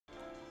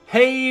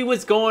Hey,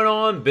 what's going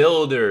on,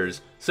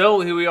 builders?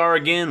 So here we are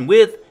again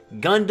with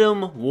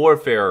Gundam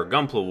Warfare,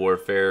 Gunpla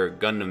Warfare,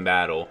 Gundam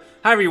Battle,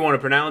 however you want to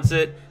pronounce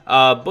it.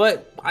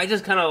 But I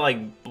just kind of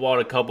like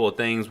bought a couple of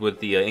things with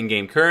the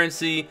in-game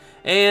currency,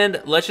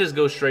 and let's just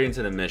go straight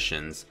into the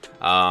missions.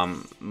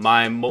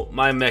 My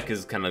mech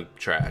is kind of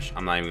trash.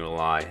 I'm not even gonna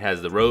lie. It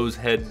has the Rose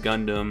Head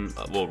Gundam,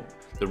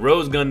 the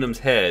Rose Gundam's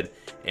head,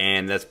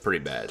 and that's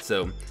pretty bad.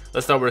 So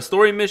let's start with a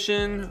story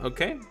mission.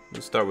 Okay,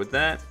 let's start with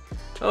that.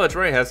 Oh, that's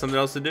right, it has something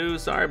else to do.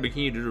 Sorry, but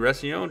can you do the rest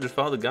of your own? Just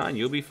follow the guide and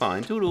you'll be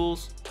fine.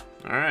 Toodles.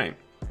 Alright.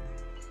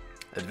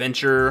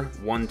 Adventure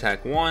 1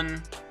 Tac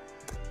 1.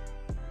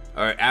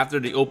 Alright, after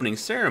the opening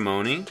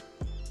ceremony.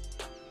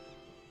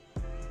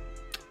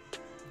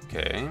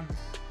 Okay.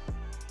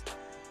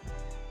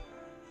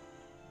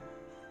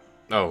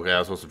 Oh, okay, I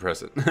was supposed to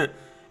press it. And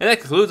that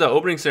concludes our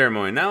opening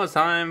ceremony. Now it's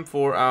time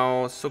for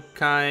our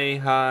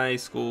Sokai High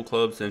School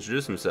clubs to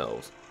introduce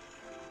themselves.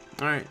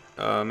 Alright,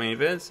 main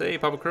event. Say,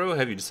 Papa Crow,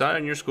 have you decided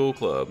on your school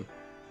club?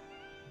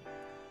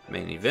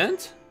 Main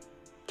event?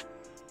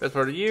 Best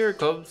part of the year,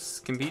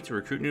 clubs compete to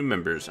recruit new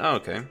members. Oh,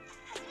 okay.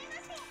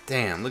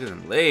 Damn, look at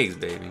them legs,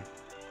 baby.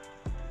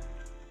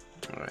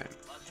 Alright.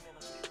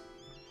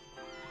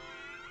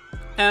 Oh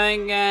my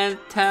god,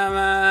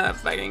 Tama,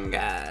 fucking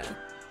god.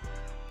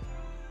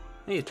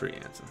 He's pretty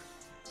handsome.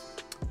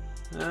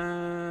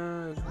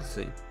 Let's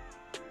see.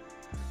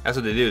 That's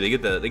what they do. They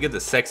get the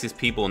sexiest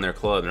people in their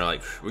club, and they're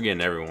like, we're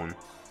getting everyone.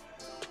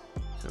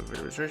 So for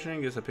the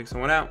restriction, guess I pick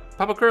someone out.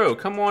 Papa Crow,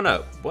 come on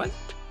up. What?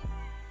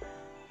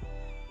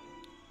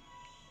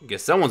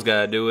 Guess someone's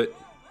gotta do it.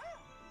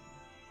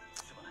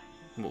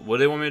 What do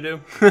they want me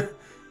to do?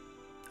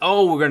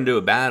 Oh, we're gonna do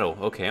a battle.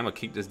 Okay, I'm gonna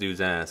kick this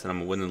dude's ass, and I'm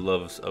gonna win the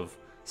love of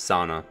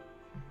Sana.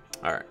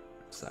 All right,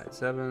 side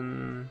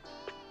 7.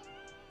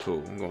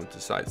 Cool. I'm going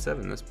to side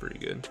 7. That's pretty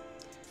good.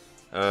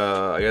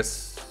 I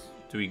guess.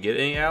 Do we get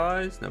any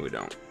allies? No, we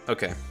don't.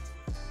 Okay.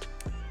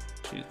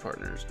 Choose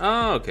partners.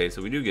 Oh, okay.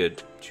 So we do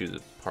get choose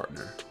a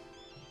partner.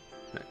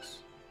 Next.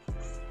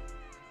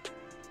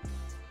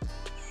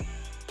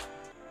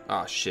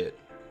 Oh, shit.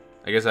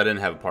 I guess I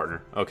didn't have a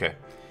partner. Okay.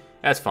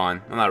 That's fine.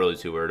 I'm not really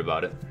too worried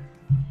about it.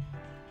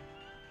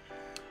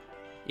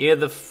 Yeah,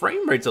 the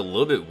frame rate's a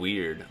little bit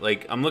weird.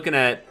 Like, I'm looking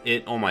at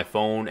it on my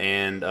phone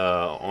and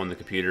on the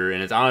computer,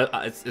 and it's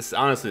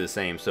honestly the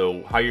same.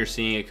 So how you're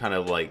seeing it kind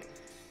of like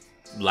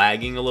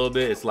lagging a little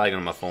bit, it's lagging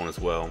on my phone as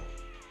well.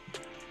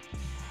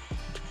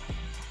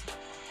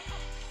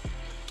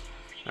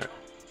 All right.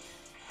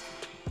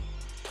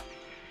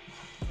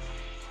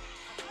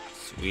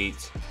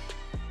 Sweet.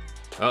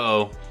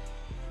 Uh-oh.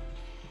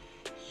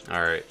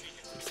 All right,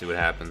 let's see what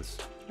happens.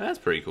 That's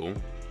pretty cool.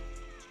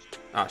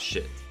 Ah,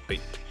 shit. Wait.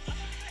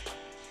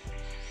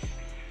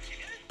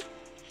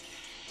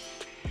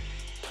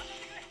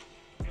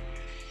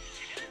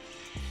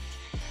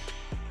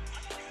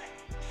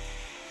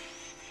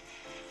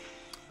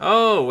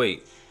 Oh,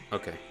 wait.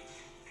 Okay.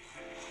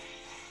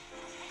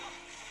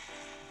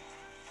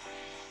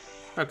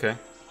 Okay.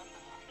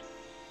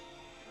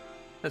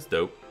 That's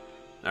dope.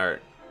 Alright.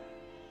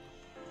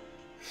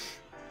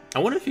 I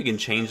wonder if you can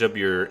change up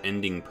your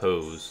ending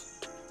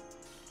pose.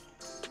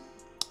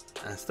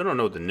 I still don't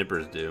know what the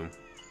nippers do.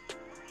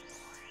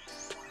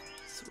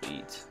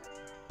 Sweet.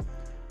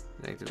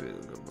 Activate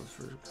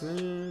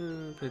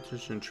pay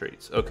attention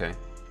traits. Okay.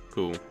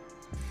 Cool.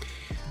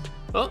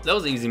 Well, that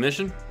was an easy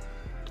mission.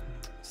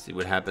 See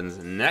what happens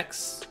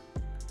next.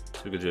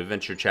 So we go to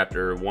Adventure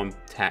Chapter 1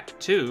 Tac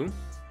 2.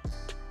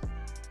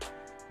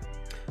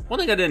 One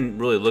thing I didn't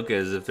really look at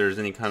is if there's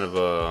any kind of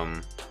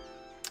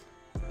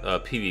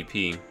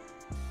PvP.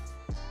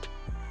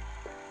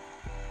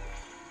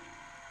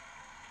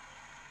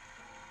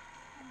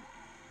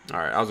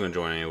 Alright, I was gonna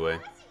join anyway.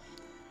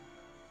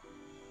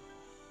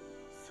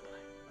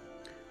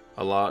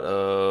 A lot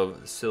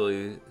of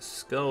silly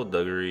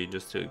skullduggery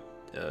just to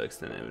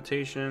extend an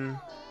invitation.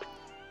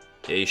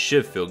 Yeah, you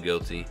should feel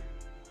guilty.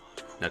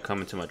 Now come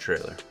into my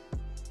trailer.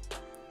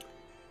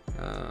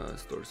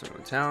 Store some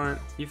talent.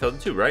 You felt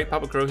it too, right?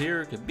 Papa Crow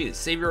here could be the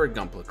savior of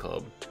Gunpla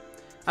Club.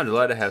 I'm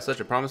delighted to have such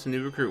a promising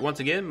new recruit. Once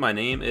again, my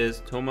name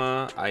is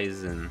Toma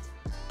Eisen.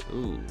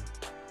 Ooh.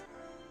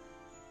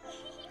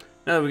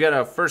 Now that we got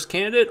our first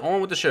candidate,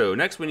 on with the show.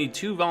 Next, we need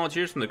 2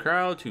 volunteers from the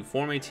crowd to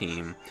form a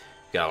team.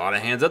 Got a lot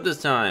of hands up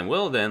this time.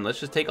 Well then, let's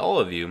just take all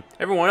of you.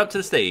 Everyone up to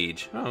the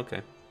stage. Oh,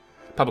 okay.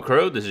 Papa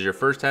Crow, this is your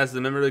first task as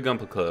a member of the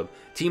Gunpla Club.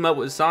 Team up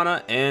with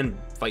Sana and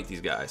fight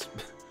these guys.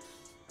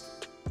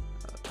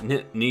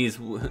 Knees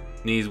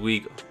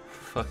weak.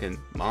 Fucking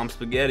mom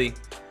spaghetti.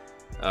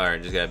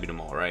 Alright, just gotta beat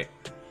them all, right?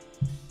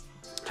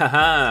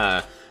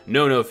 Haha!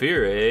 No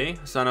fear, eh?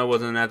 Sana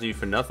wasn't after you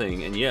for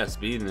nothing, and yes,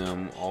 beating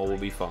them all will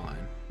be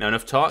fine. Now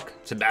enough talk,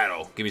 to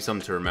battle. Give me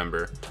something to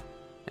remember.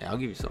 Yeah, I'll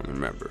give you something to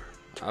remember.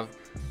 I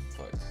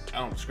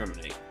don't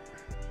discriminate.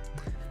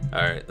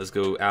 Alright, let's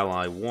go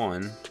ally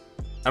 1.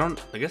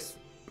 I guess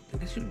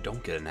you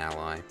don't get an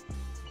ally.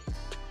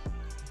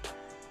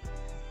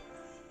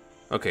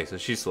 Okay, so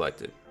she's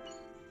selected.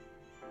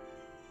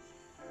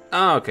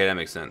 Oh, okay, that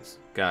makes sense.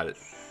 Got it.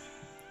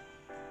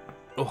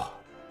 Oh.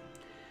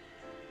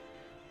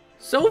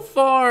 So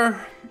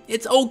far,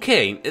 it's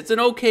okay. It's an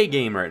okay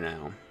game right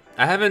now.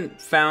 I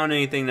haven't found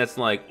anything that's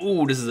like,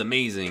 ooh, this is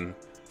amazing.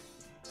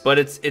 But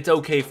it's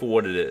okay for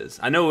what it is.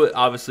 I know it,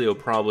 obviously it'll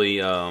probably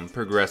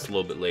progress a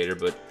little bit later,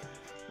 but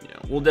you know,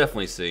 we'll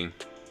definitely see.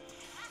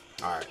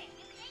 Alright.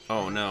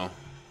 Oh no.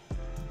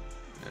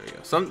 There we go.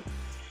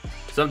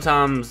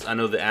 Sometimes I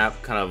know the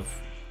app kind of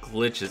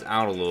glitches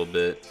out a little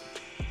bit.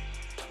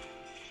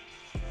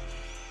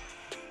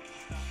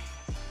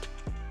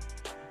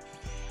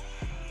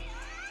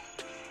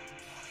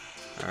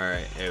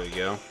 Alright, there we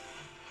go.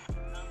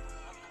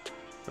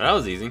 Well, that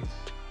was easy.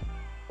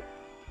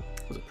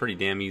 It was a pretty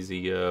damn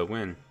easy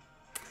win.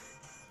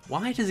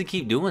 Why does it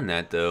keep doing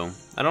that though?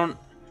 I don't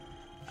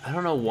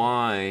know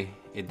why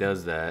it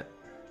does that.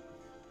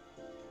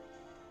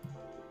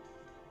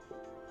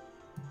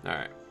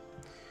 Alright.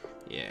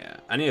 Yeah,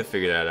 I need to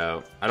figure that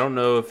out. I don't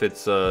know if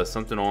it's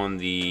something on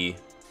the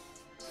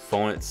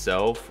phone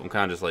itself. I'm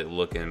kind of just like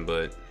looking,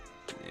 but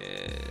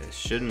it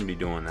shouldn't be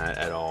doing that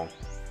at all.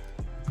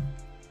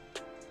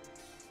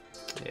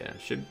 Yeah,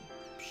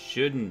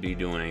 shouldn't be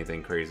doing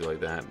anything crazy like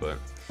that, but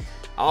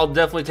I'll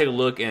definitely take a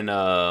look, and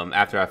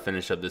after I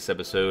finish up this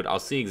episode, I'll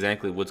see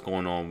exactly what's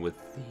going on with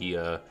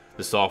the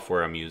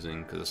software I'm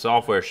using, because the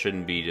software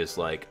shouldn't be just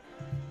like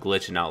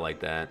glitching out like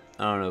that.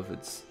 I don't know if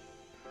it's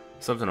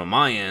something on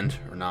my end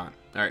or not.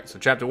 Alright, so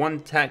Chapter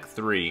 1, Tack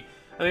 3.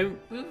 I mean,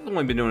 we've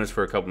only been doing this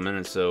for a couple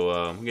minutes,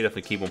 so we can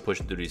definitely keep on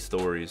pushing through these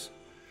stories.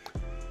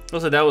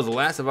 Also, that was the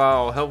last of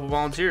our helpful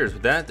volunteers.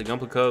 With that, the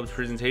Gunpla Cub's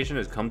presentation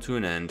has come to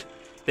an end.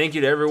 Thank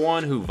you to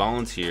everyone who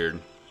volunteered.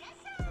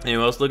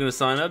 Anyone else looking to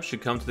sign up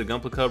should come to the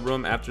Gunpla Cub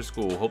room after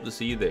school. Hope to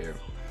see you there.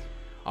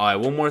 Alright,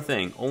 one more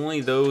thing.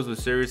 Only those with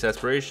serious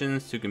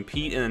aspirations to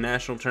compete in a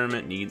national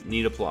tournament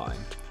need apply.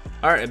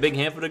 Alright, a big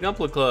hand for the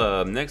Gunpla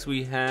Club. Next up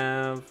we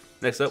have...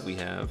 I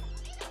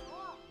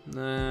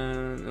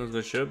was going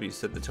to show up, you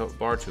set the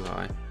bar too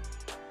high.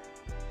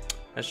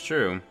 That's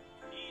true.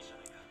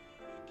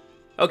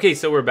 Okay,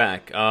 so we're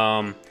back.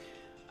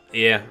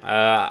 Yeah,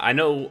 I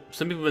know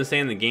some people have been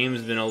saying the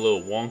game's been a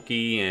little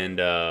wonky and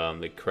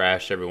they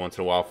crash every once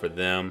in a while for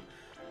them.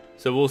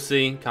 So we'll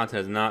see. Content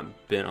has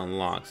not been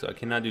unlocked, so I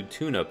cannot do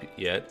tune-up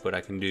yet, but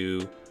I can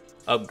do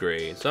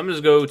upgrade. So I'm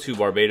just go to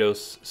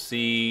Barbados,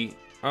 see...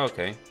 Oh,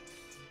 okay.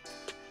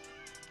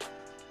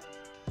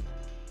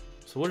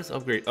 So what is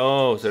upgrade?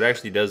 Oh, so it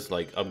actually does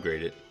like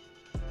upgrade it.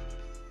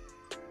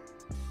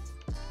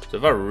 So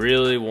if I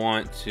really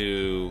want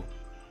to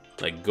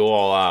like go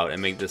all out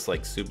and make this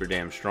like super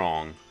damn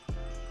strong.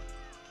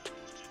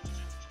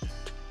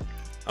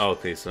 Oh,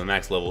 okay, so the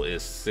max level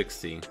is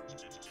 60.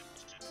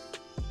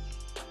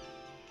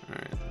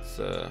 Alright, let's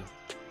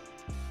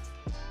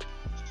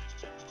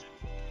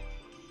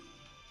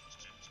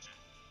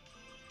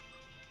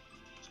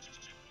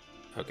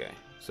okay,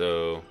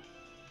 so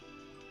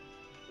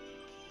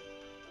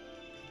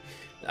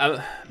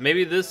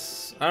maybe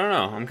this, I don't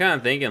know, I'm kind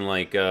of thinking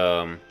like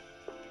I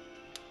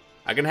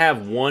can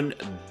have one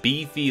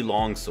beefy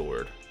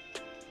longsword.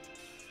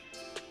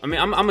 I mean,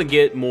 I'm gonna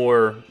get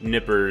more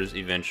nippers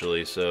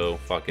eventually, so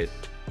fuck it.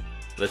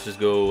 Let's just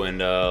go and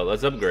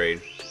let's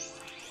upgrade.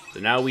 So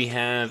now we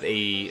have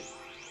a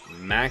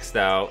maxed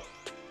out,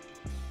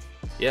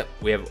 yep,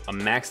 we have a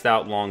maxed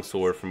out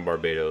longsword from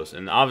Barbados.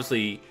 And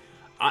obviously,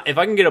 if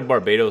I can get a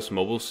Barbados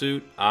mobile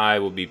suit, I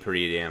will be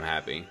pretty damn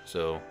happy.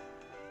 So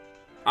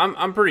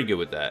I'm pretty good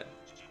with that.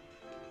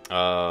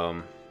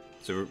 So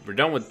we're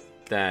done with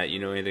that. You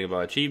know anything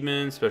about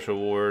achievements, special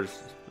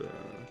awards?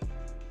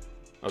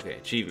 Okay,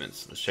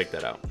 achievements. Let's check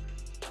that out.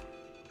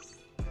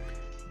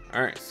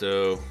 All right,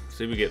 so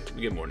see, we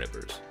get more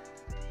nippers.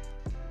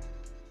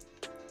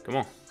 Come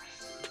on.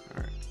 All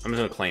right, I'm just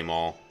gonna claim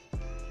all.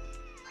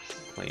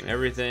 Claim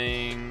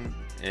everything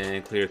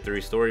and clear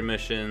 3 story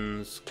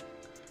missions.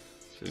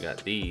 So we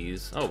got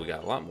these. Oh, we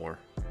got a lot more.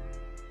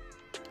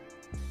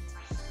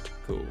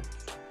 Cool.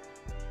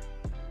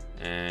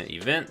 And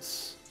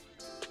events.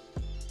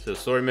 So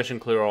story mission,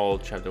 clear all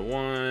chapter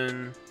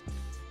 1.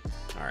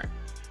 All right.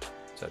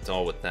 So that's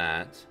all with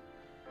that.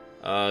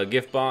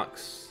 Gift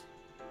box.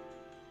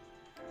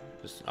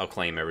 I'll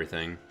claim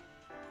everything.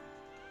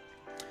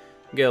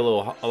 Get a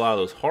lot of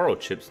those Haro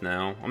chips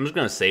now. I'm just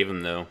gonna save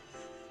them though.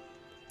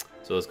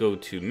 So let's go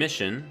to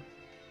mission.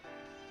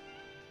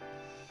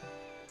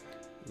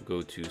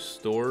 Go to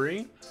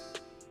story.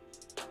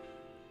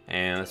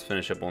 And let's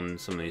finish up on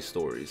some of these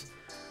stories.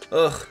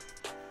 Ugh.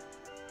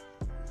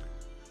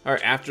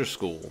 Alright, after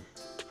school.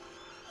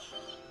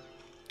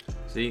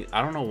 See,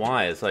 I don't know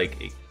why. It's like,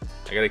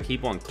 I gotta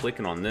keep on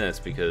clicking on this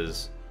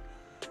because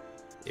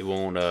it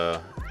won't,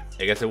 I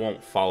guess it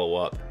won't follow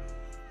up.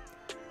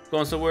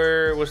 Going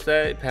somewhere, what's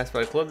that? Passed by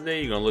the club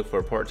today? You're gonna look for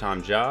a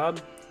part-time job?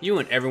 You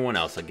and everyone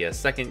else, I guess.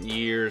 Second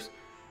years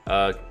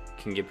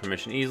can get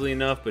permission easily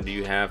enough, but do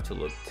you have to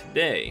look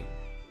today?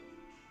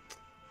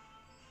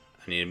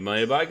 I need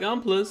money to buy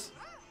Gunplas.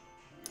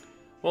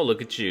 Well,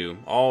 look at you.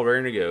 All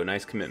ready to go.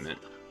 Nice commitment.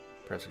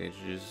 Perhaps I can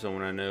introduce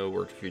someone I know.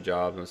 Worked a few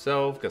jobs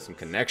myself. Got some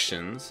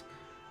connections.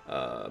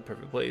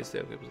 Perfect place to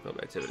have Gunpla Club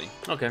activity.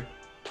 Okay.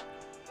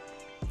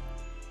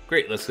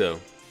 Great, let's go.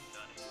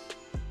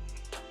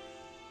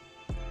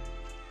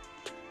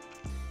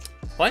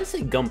 Why did I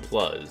say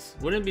Gunplas?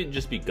 Wouldn't it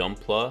just be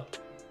Gunpla?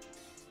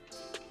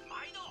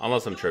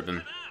 Unless I'm tripping.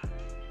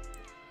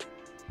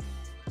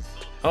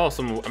 Oh,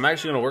 so I'm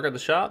actually gonna work at the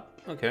shop?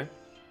 Okay.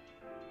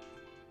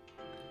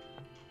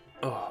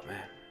 Oh,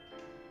 man.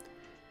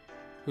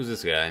 Who's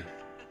this guy?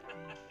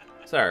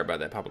 Sorry about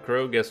that, Papa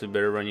Crow. Guess we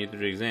better run you through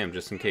the exam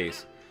just in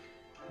case.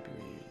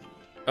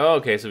 Oh,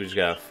 okay, so we just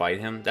gotta fight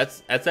him.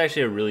 That's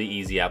actually a really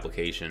easy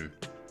application.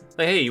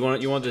 Like, hey, you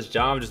want this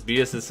job? Just beat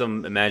us in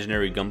some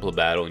imaginary Gunpla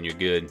battle and you're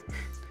good.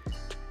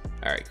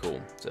 All right, cool.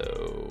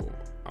 So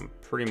I'm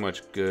pretty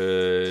much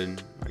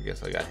good. I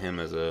guess I got him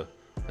as a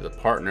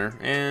partner,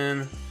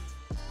 and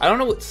I don't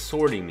know what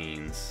sortie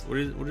means. What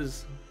do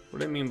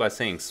I mean by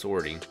saying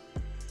sortie?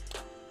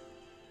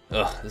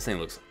 Ugh, this thing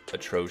looks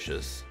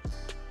atrocious.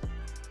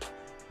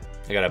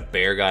 I got a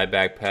bear guy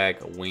backpack,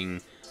 a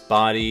wing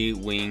body,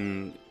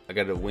 wing. I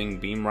got a wing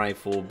beam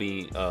rifle,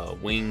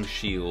 wing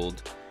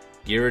shield,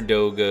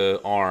 Gyaradoga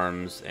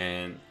arms,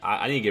 and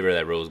I need to get rid of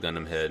that Rose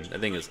Gundam head. That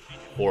thing is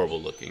horrible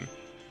looking.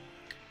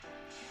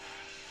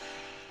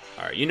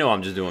 All right, you know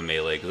I'm just doing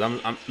melee because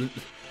I'm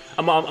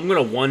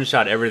gonna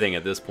one-shot everything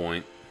at this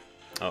point.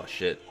 Oh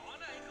shit!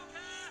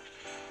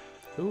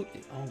 Who?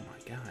 Oh my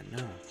god,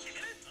 no!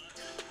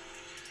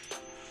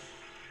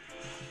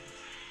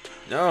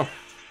 No!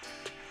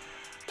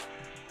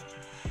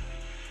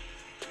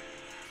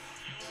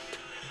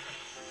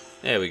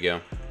 There we go.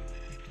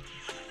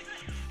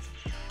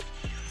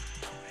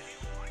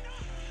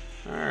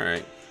 All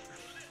right.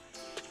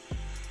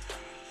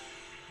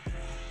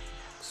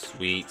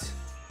 Sweet.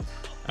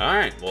 All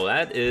right. Well,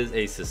 that is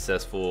a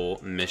successful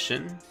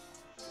mission.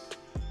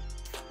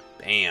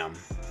 Bam.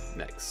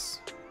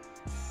 Next.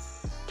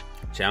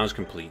 Challenge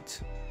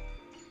complete.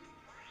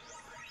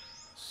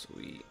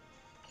 Sweet.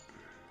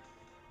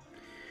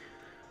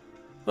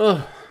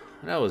 Oh,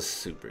 that was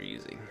super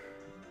easy.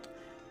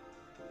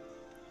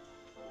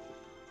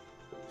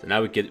 So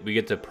now we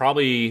get to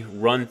probably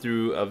run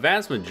through a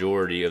vast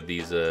majority of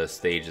these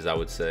stages, I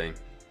would say.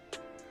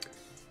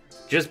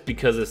 Just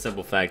because of the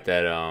simple fact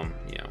that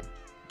you know,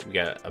 we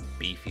got a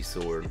beefy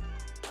sword.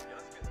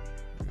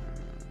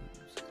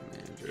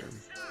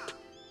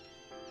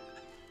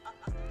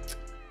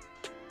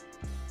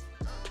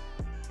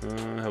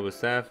 Help with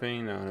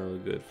staffing, not a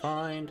good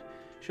find.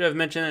 Should have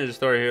mentioned I just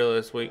started here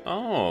last week.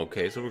 Oh,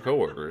 okay, so we're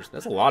coworkers.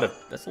 That's a lot of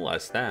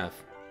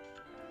staff.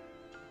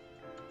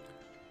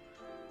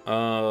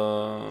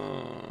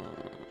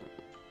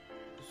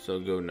 So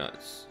go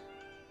nuts.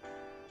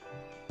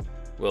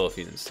 Well, if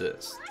you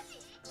insist.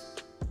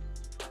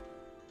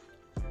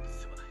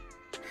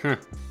 Huh.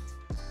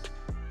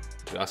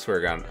 I swear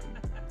to God,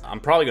 I'm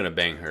probably gonna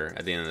bang her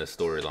at the end of the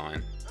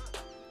storyline.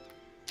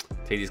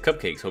 Take these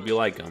cupcakes. Hope you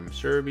like them.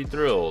 Sure, be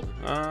thrilled.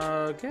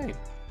 Okay,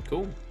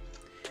 cool.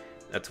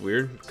 That's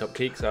weird.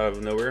 Cupcakes out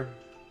of nowhere.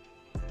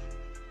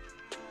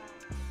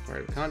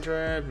 Alright,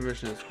 contract,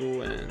 permission to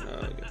school, and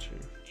got you.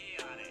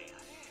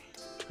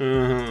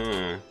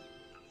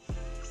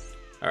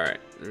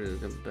 Alright.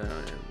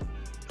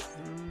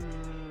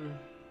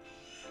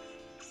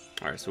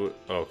 Alright, so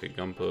okay,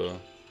 Gunpla.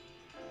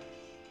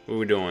 What are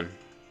we doing?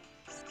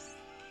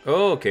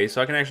 Oh, okay,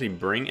 so I can actually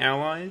bring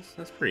allies?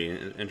 That's pretty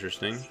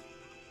interesting.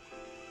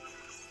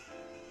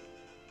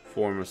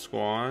 Form a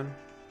squad.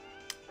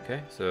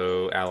 Okay,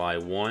 so ally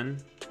 1.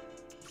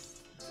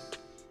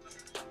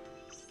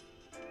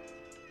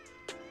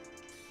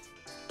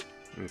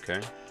 Okay.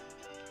 Is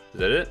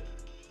that it?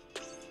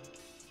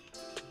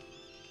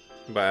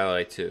 By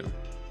ally 2.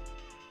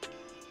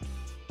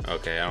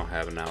 Okay, I don't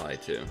have an ally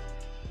 2.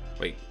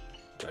 Wait,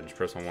 did I just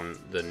press on one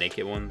the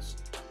naked ones?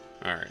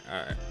 Alright,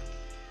 alright.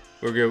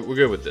 We're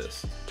good with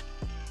this.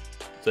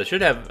 So I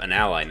should have an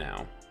ally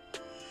now.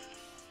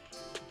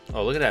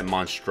 Oh, look at that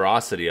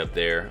monstrosity up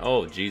there.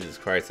 Oh, Jesus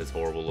Christ, that's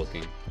horrible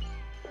looking.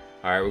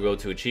 Alright, we'll go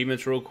to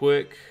achievements real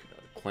quick.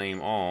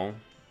 Claim all.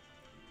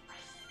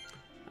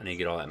 I need to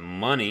get all that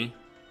money.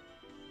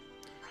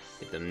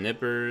 Get them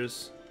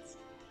nippers.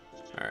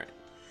 Alright.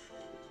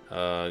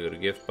 Go to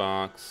gift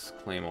box.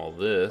 Claim all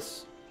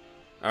this.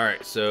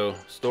 Alright, so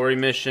story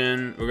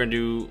mission. We're going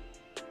to do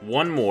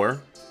one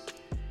more.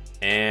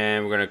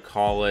 And we're going to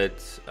call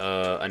it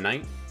a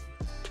night.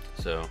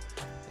 So,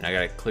 and I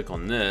got to click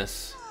on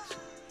this.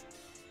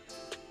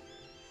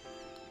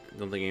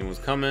 Don't think anyone's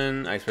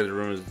coming. I expect the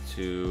rumors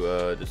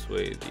to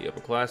dissuade the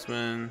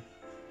upperclassmen.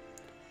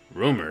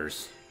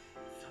 Rumors?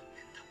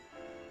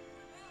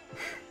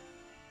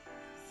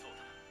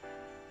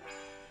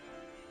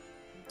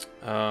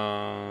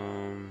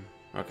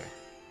 Okay.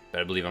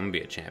 Better believe I'm gonna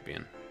be a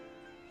champion.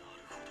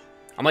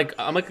 I'm like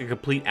a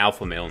complete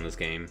alpha male in this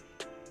game.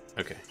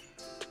 Okay.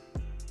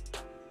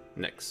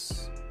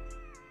 Next.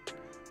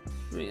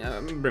 I'm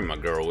gonna bring my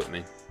girl with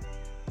me.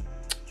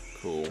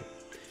 Cool.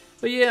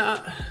 But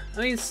yeah, I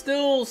mean,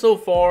 still so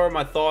far,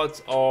 my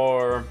thoughts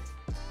are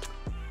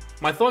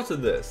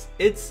this.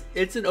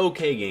 It's an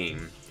okay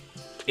game.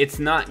 It's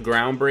not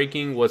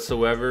groundbreaking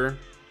whatsoever,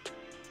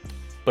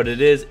 but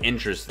it is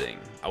interesting.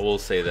 I will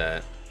say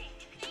that.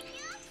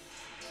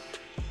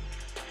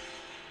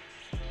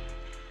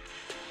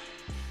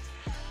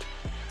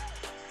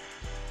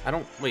 I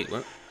don't... Wait,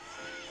 what?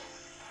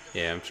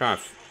 Yeah, I'm trying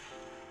to...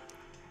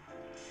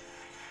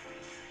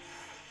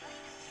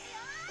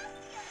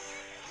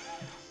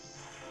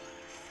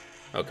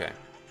 Okay.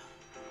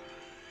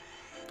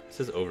 It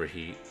says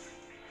overheat.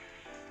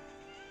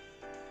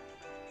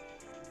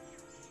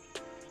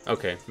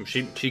 Okay,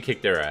 she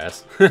kicked their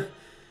ass.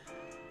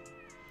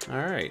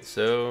 Alright,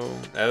 so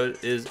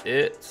that is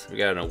it. We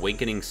got an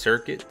awakening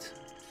circuit.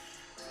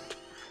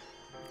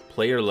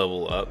 Player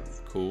level up.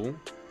 Cool.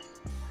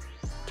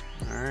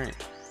 Alright.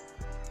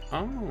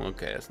 Oh,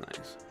 okay, that's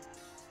nice.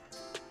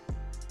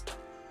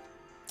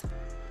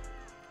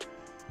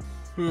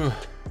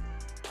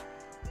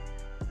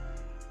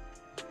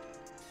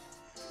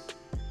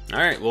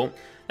 Alright, well,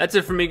 that's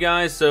it for me,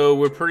 guys. So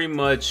we're pretty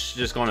much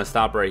just going to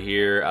stop right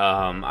here.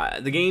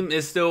 The game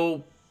is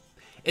still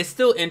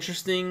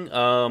interesting.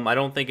 I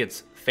don't think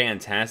it's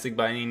fantastic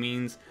by any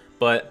means,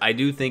 but I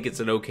do think it's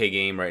an okay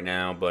game right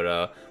now.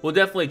 But we'll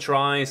definitely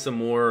try some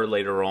more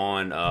later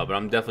on. But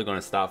I'm definitely going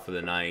to stop for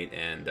the night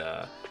and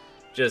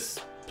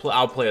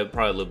I'll play it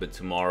probably a little bit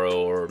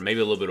tomorrow or maybe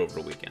a little bit over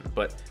the weekend.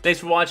 But thanks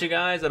for watching,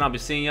 guys, and I'll be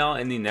seeing y'all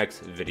in the next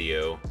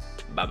video.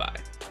 Bye-bye.